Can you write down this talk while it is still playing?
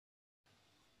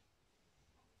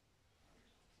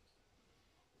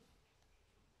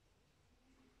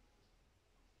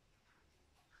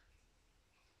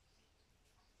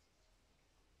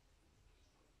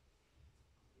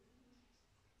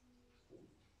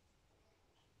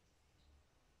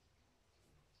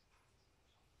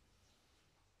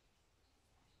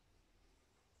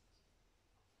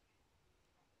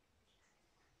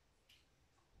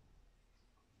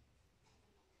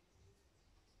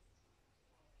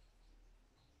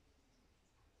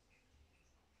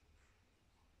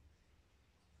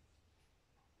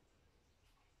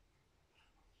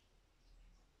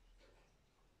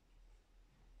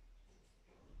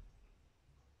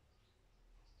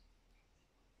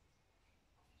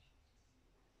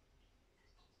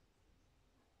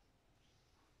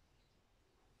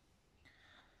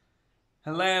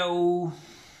Hello.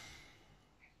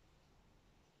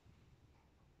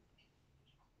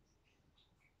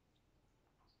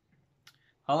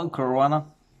 Hello, Corona.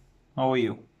 How are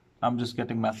you? I'm just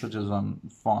getting messages on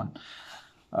phone.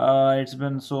 It's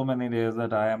been so many days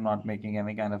that I am not making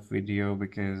any kind of video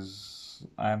because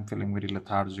I am feeling very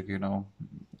lethargic.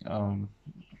 Um,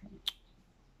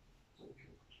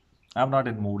 I'm not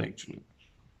in mood actually.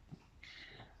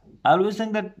 I always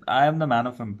think that I am the man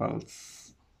of impulse.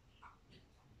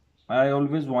 I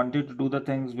always wanted to do the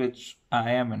things which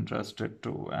I am interested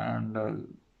to, and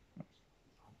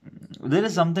there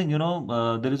is something,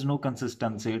 there is no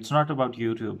consistency. It's not about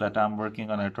YouTube that I'm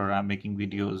working on it or I'm making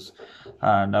videos.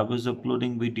 And I was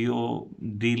uploading video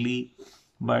daily,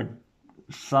 but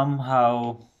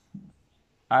somehow,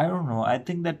 I don't know. I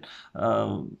think that,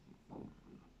 uh,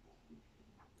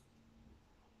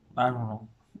 I don't know.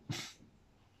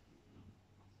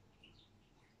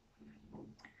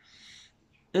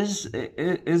 Is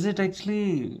it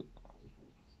actually,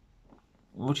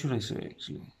 what should I say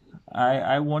actually?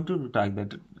 I wanted to tag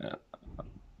that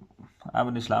I'm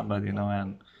in Islamabad,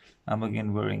 and I'm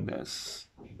again wearing this.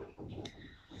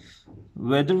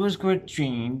 Weather was quite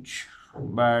change,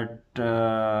 but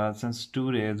since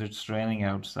 2 days it's raining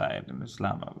outside in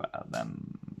Islamabad,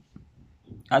 and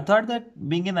I thought that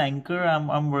being an anchor,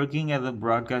 I'm working as a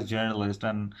broadcast journalist,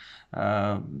 and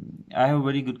uh, I have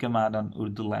very good command on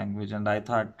Urdu language. And I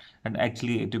thought, and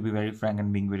actually, to be very frank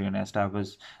and being very honest, I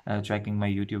was checking my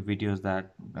YouTube videos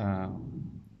that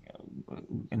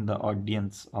in the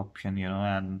audience option,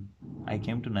 and I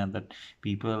came to know that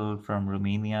people from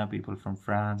Romania, people from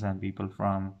France, and people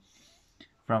from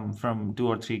 2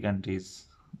 or 3 countries,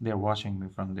 they're watching me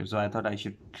from there. So I thought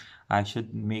I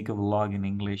should make a vlog in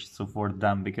English so for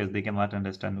them, because they cannot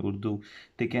understand Urdu,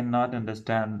 they cannot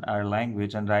understand our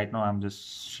language, and right now I'm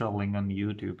just scrolling on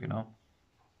YouTube.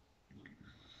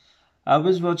 I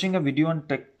was watching a video on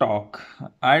TikTok.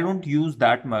 I don't use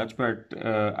that much, but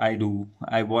I do.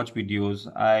 I watch videos.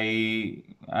 I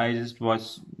just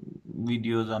watch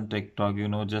videos on TikTok,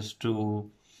 just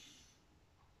to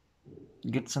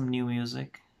get some new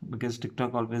music, because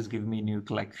TikTok always give me new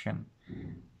collection.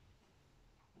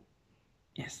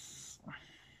 Yes.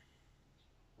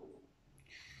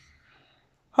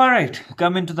 All right,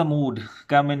 come into the mood.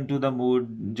 Come into the mood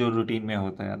जो routine में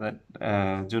होता है,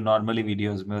 that जो normally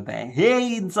videos में होता है.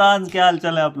 हे इंसान, क्या हाल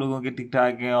चाल है आप लोगों के? ठीक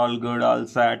ठाक है, all good, all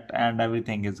set, and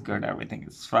everything is good, everything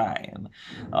is fine.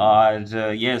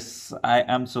 और yes, I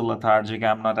am so lethargic.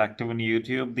 I'm not active on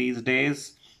YouTube these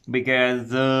days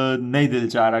because नहीं दिल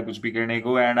चाह रहा कुछ भी करने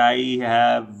को, and I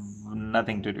have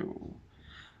nothing to do.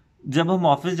 जब हम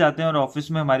ऑफिस जाते हैं और ऑफिस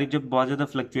में हमारी जब बहुत ज़्यादा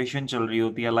फ्लक्चुएशन चल रही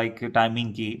होती है, लाइक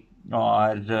टाइमिंग की,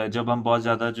 और जब हम बहुत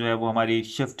ज़्यादा जो है वो हमारी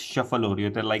शिफ्ट शफल हो रही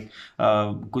होती है, लाइक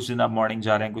कुछ दिन आप मॉर्निंग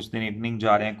जा रहे हैं, कुछ दिन इवनिंग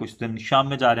जा रहे हैं, कुछ दिन शाम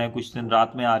में जा रहे हैं, कुछ दिन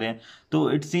रात में आ रहे हैं,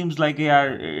 तो इट सीम्स लाइक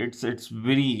यार, it's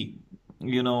very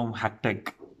hectic.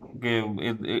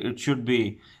 It should be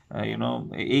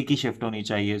एक ही शिफ्ट होनी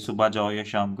चाहिए, सुबह जाओ या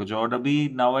शाम को जाओ. और अभी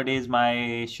now a days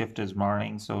my shift is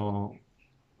morning, so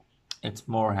it's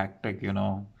more hectic.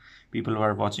 People who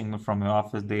are watching me from your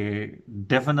office, they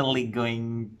definitely going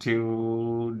to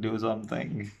do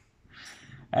something.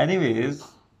 Anyways,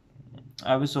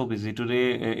 I was so busy today.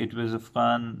 It was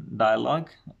Afghan dialogue,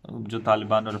 जो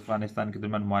तालिबान और अफगानिस्तान के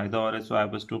दरमियान मुआहिदा हो रहा है. So I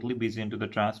was totally busy into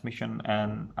the transmission,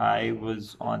 and I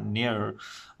was on near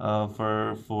for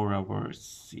 4 hours.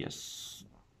 Yes,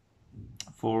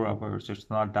 4 hours.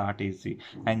 It's not that easy.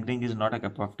 Anchoring is not a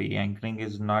cup of tea. Anchoring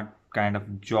is not kind of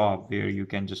job where you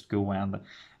can just go and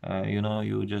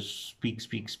you just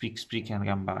speak and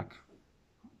come back.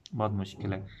 बहुत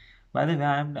मुश्किल है. By the way,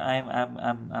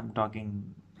 I'm talking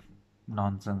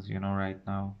nonsense, right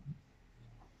now.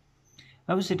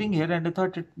 I was sitting here and I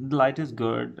thought the light is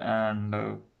good, and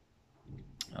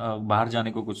बाहर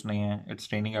जाने को कुछ नहीं है.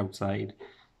 It's raining outside,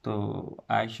 so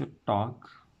I should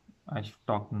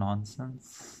talk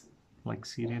nonsense, like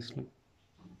seriously.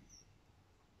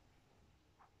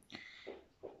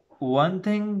 One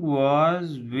thing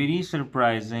was very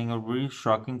surprising or very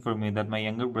shocking for me, that my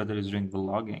younger brother is doing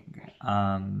vlogging,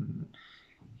 and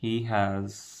he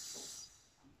has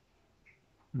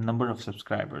number of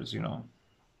subscribers.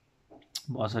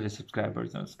 बहुत सारे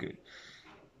subscribers हैं उसके.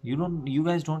 You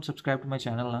guys don't subscribe to my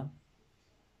channel, ना?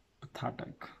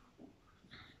 Pathetic.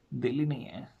 दिल ही नहीं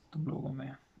है तुम लोगों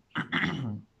में.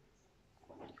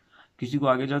 किसी को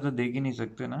आगे जाकर देख ही नहीं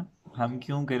सकते ना. हम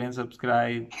क्यों करें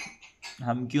सब्सक्राइब?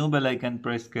 हम क्यों बेल आइकन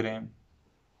प्रेस करें?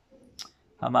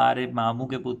 हमारे मामू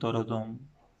के पुत्र हो तुम.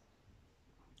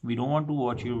 We don't want to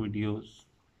watch your videos.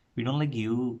 We don't like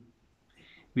you.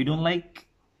 We don't like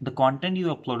the content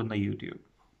you upload on the YouTube.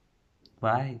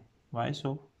 Y Y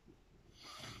सो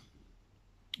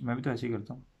मैं भी तो ऐसे ही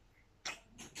करता हूँ.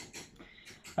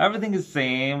 Everything is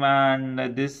same, and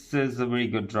this is a very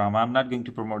good drama. I'm not going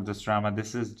to promote this drama.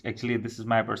 This is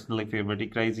my personally favorite.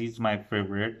 Ikra Aziz is my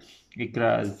favorite. Ikra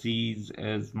Aziz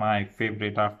is my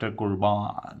favorite after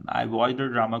Qurban. I watched her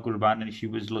drama Qurban and she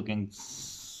was looking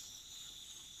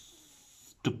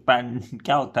stupend.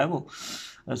 क्या होता है वो?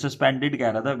 Suspended कह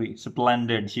रहा था अभी.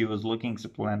 Splendid. She was looking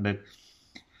splendid.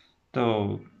 So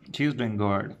she's doing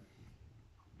good.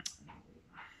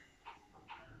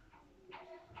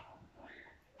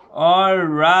 All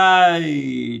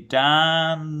right,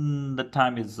 and the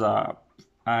time is up.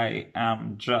 I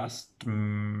am just.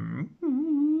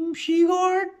 She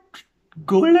got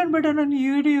golden button on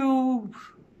YouTube.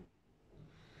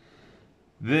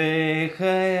 वे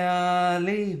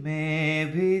ख्याली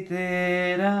में भी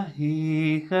तेरा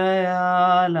ही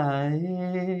ख्याल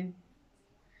आए,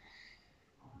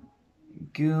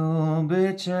 क्यों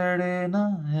बिछड़ना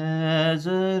है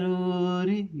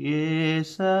जरूरी ये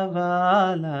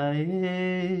सवाल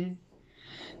आए,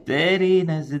 तेरी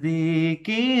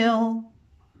नजदीकियों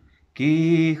की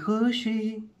खुशी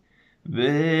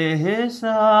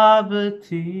बेहिसाब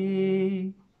थी,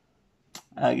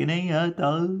 आगे नहीं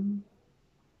आता.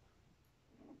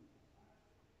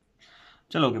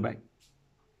 चलो ओके बाय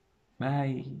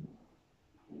बाय.